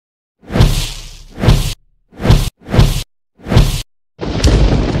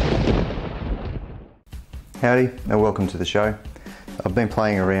Howdy and welcome to the show. I've been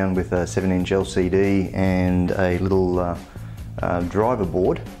playing around with a 7-inch LCD and a little driver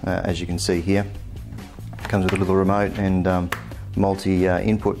board, as you can see here. It comes with a little remote and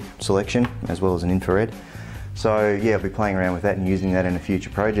multi-input selection as well as an infrared. So yeah, I'll be playing around with that and using that in a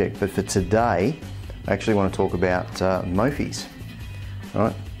future project. But for today, I actually want to talk about Mophies. All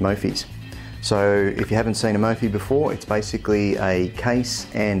right, Mophies. So if you haven't seen a Mophie before, it's basically a case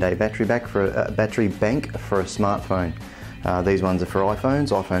and a battery bank for a smartphone. These ones are for iPhones,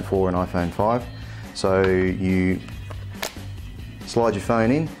 iPhone 4 and iPhone 5. So you slide your phone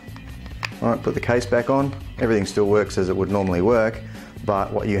in, all right, put the case back on, everything still works as it would normally work,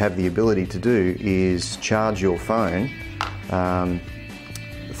 but what you have the ability to do is charge your phone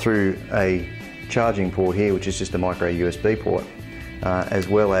through a charging port here, which is just a micro USB port. As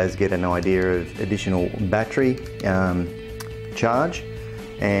well as get an idea of additional battery charge,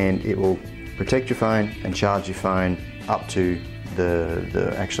 and it will protect your phone and charge your phone up to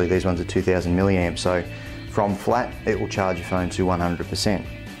actually these ones are 2000 milliamps, so from flat it will charge your phone to 100%.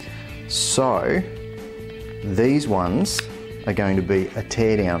 So these ones are going to be a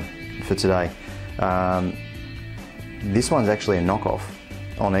teardown for today. This one's actually a knockoff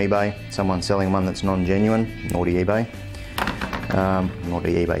on eBay. Someone's selling one that's non-genuine, naughty eBay.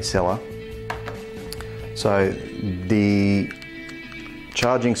 Naughty eBay seller. So the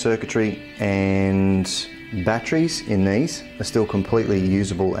charging circuitry and batteries in these are still completely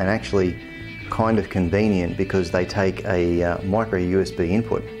usable and actually kind of convenient because they take a micro USB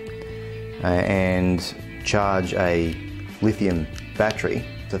input and charge a lithium battery.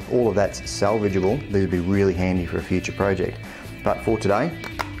 So if all of that's salvageable, these would be really handy for a future project. But for today,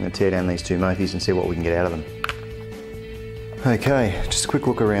 I'm going to tear down these two Mophies and see what we can get out of them. Okay, just a quick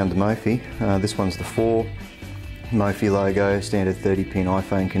look around the Mophie. This one's the 4 Mophie logo, standard 30-pin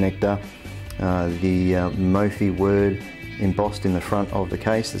iPhone connector. The Mophie word embossed in the front of the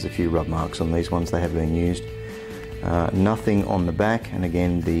case. There's a few rub marks on these ones, they have been used. Nothing on the back, and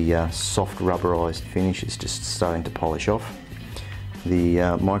again the soft rubberized finish is just starting to polish off.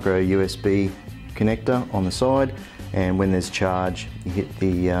 The micro USB connector on the side, and when there's charge you hit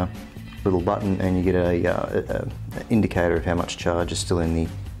the little button and you get a indicator of how much charge is still in the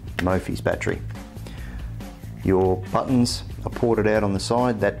Mophie's battery. Your buttons are ported out on the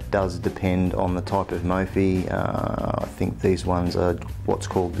side. That does depend on the type of Mophie. I think these ones are what's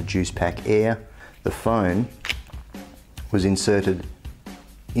called the Juice Pack Air. The phone was inserted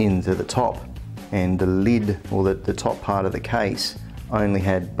into the top, and the lid, or the top part of the case, only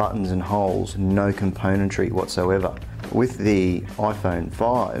had buttons and holes, no componentry whatsoever. With the iPhone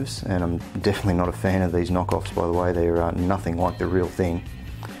 5s, and I'm definitely not a fan of these knockoffs by the way, they're nothing like the real thing,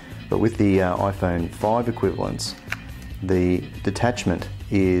 but with the iPhone 5 equivalents, the detachment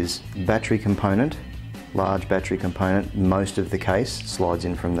is battery component, large battery component. Most of the case slides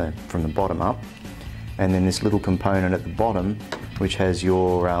in from the bottom up, and then this little component at the bottom which has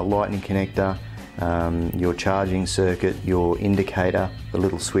your lightning connector, your charging circuit, your indicator, the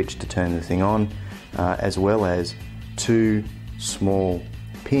little switch to turn the thing on, as well as 2 small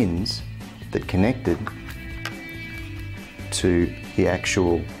pins that connected to the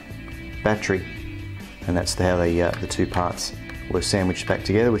actual battery, and that's how the two parts were sandwiched back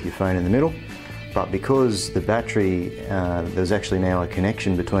together with your phone in the middle. But because the battery, there's actually now a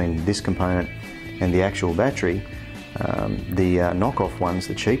connection between this component and the actual battery, the knockoff ones,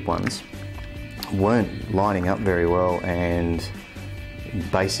 the cheap ones, weren't lining up very well, and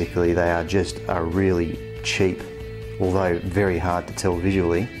basically they are just a really cheap, although very hard to tell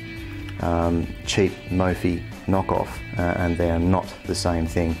visually, cheap Mophie knockoff, and they are not the same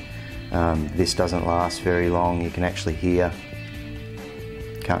thing. This doesn't last very long. You can actually hear,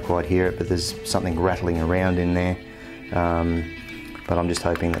 can't quite hear it, but there's something rattling around in there. But I'm just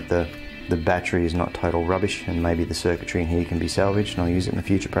hoping that the battery is not total rubbish, and maybe the circuitry in here can be salvaged and I'll use it in a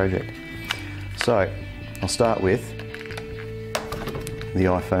future project. So I'll start with the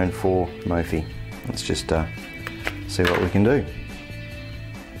iPhone 4 Mophie. Let's just see what we can do.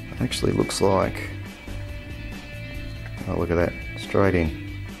 It actually looks like, oh look at that, straight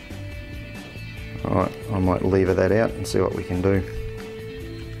in. Alright, I might lever that out and see what we can do.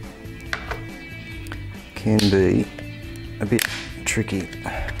 Can be a bit tricky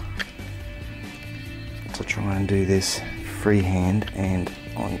to try and do this freehand and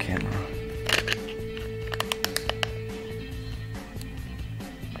on camera.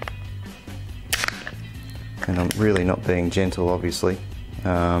 And I'm really not being gentle, obviously,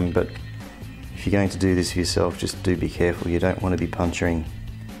 but if you're going to do this for yourself, just do be careful. You don't want to be puncturing,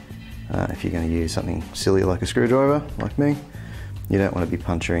 if you're going to use something silly like a screwdriver, like me, you don't want to be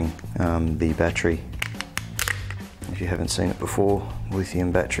puncturing the battery if you haven't seen it before,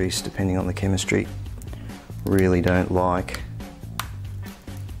 lithium batteries, depending on the chemistry, really don't like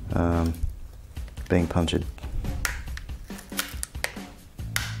being punctured.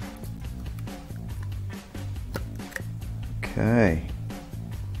 Okay,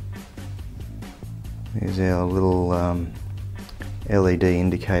 there's our little LED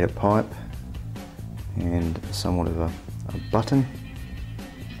indicator pipe and somewhat of a button.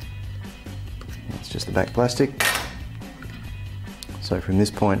 That's just the back plastic. So from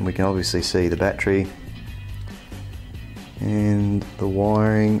this point we can obviously see the battery and the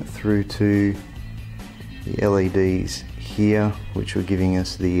wiring through to the LEDs here, which were giving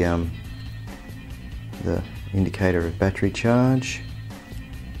us the indicator of battery charge.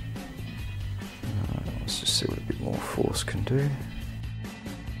 Let's just see what a bit more force can do.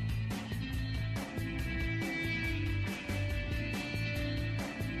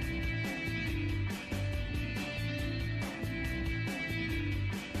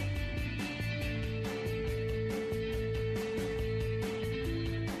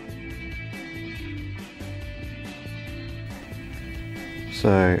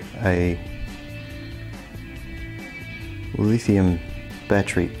 So a lithium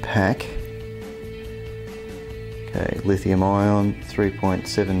battery pack. Okay, lithium ion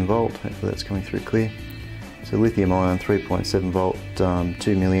 3.7 volt, hopefully that's coming through clear. So lithium ion 3.7 volt, 2000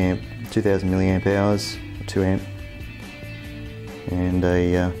 milliamp hours, 2 amp, and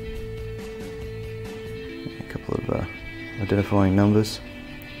a couple of identifying numbers.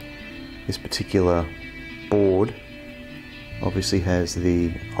 This particular board obviously has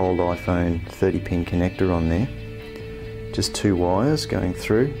the old iPhone 30-pin connector on there. Just 2 wires going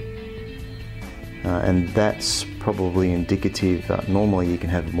through, and that's probably indicative. Normally you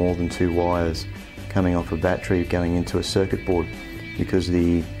can have more than 2 wires coming off a battery going into a circuit board, because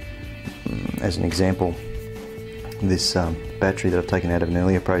as an example, this battery that I've taken out of an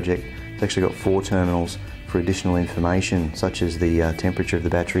earlier project, it's actually got 4 terminals for additional information, such as the temperature of the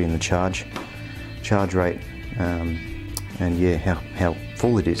battery and the charge rate, and yeah, how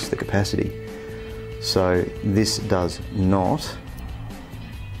full it is, the capacity. So this does not,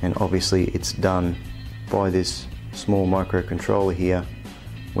 and obviously it's done by this small microcontroller here.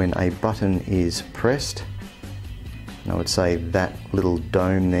 When a button is pressed, and I would say that little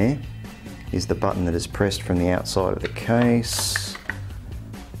dome there is the button that is pressed from the outside of the case.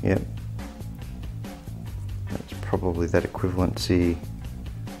 Yep, that's probably that equivalency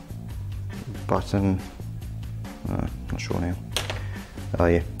button. Not sure now. Oh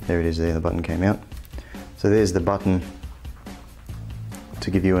yeah, there it is there, the button came out. So there's the button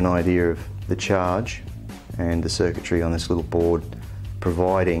to give you an idea of the charge and the circuitry on this little board,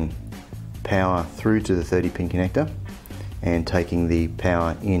 providing power through to the 30-pin connector and taking the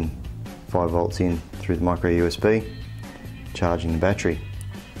power in, 5 volts in through the micro USB, charging the battery.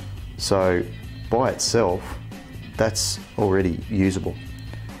 So by itself, that's already usable.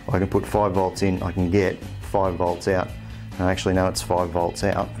 I can put 5 volts in, I can get 5 volts out. I actually know it's 5 volts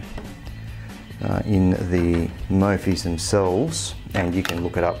out in the Mophies themselves, and you can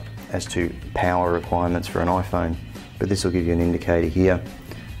look it up as to power requirements for an iPhone, but this will give you an indicator here,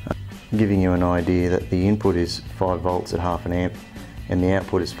 giving you an idea that the input is 5 volts at half an amp and the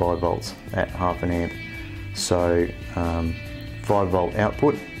output is 5 volts at half an amp. So 5 volt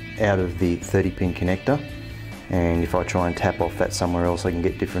output out of the 30-pin connector, and if I try and tap off that somewhere else, I can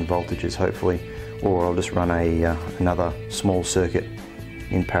get different voltages hopefully, or I'll just run another small circuit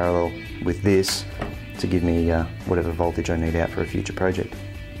in parallel with this to give me whatever voltage I need out for a future project.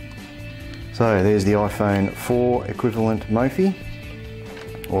 So there's the iPhone 4 equivalent Mophie,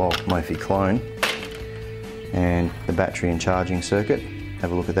 well, Mophie clone, and the battery and charging circuit.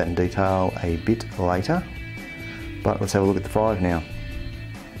 Have a look at that in detail a bit later, but let's have a look at the 5 now.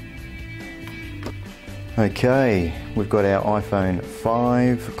 Okay, we've got our iPhone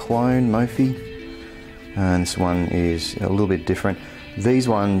 5 clone Mophie, and this one is a little bit different. These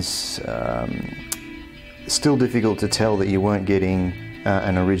ones, still difficult to tell that you weren't getting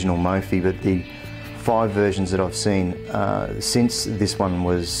an original Mophie, but the 5 versions that I've seen since this one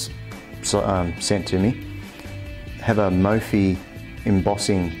was sent to me have a Mophie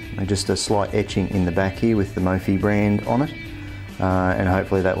embossing, just a slight etching in the back here with the Mophie brand on it, and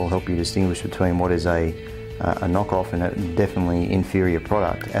hopefully that will help you distinguish between what is a knockoff and a definitely inferior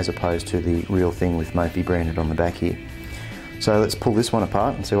product as opposed to the real thing with Mophie branded on the back here. So let's pull this one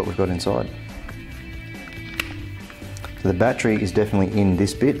apart and see what we've got inside. So the battery is definitely in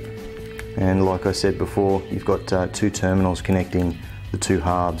this bit, and like I said before, you've got 2 terminals connecting the 2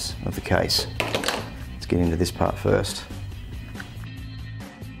 halves of the case. Let's get into this part first.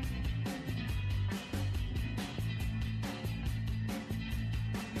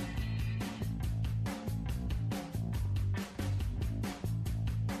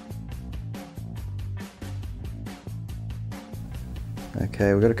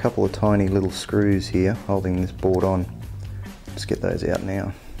 Okay, we've got a couple of tiny little screws here holding this board on. Let's get those out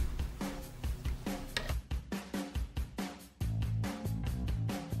now.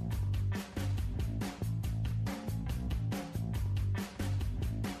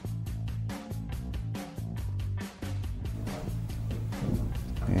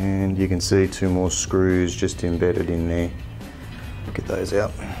 And you can see two more screws just embedded in there. Get those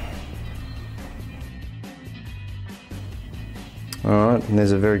out. Alright, and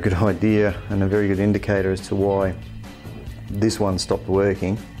there's a very good idea and a very good indicator as to why this one stopped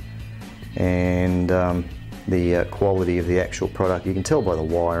working, and the quality of the actual product. You can tell by the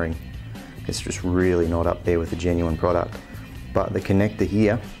wiring, it's just really not up there with the genuine product. But the connector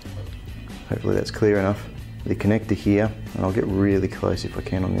here, hopefully that's clear enough, the connector here, and I'll get really close if I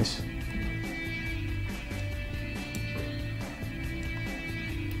can on this.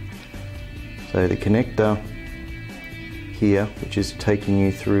 So the connector here, which is taking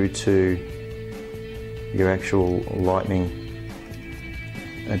you through to your actual lightning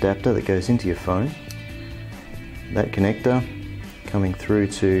adapter that goes into your phone. That connector coming through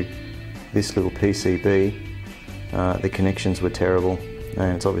to this little PCB, the connections were terrible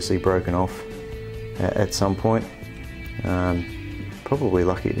and it's obviously broken off at some point. Probably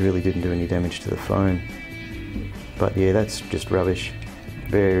lucky it really didn't do any damage to the phone. But yeah, that's just rubbish.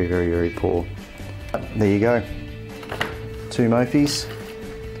 Very, very, very poor. There you go. Two Mophies,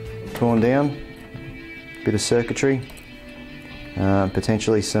 torn down, bit of circuitry,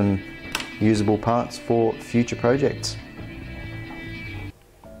 potentially some usable parts for future projects.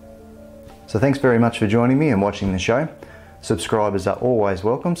 So thanks very much for joining me and watching the show. Subscribers are always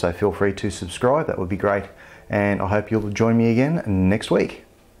welcome, so feel free to subscribe, that would be great. And I hope you'll join me again next week.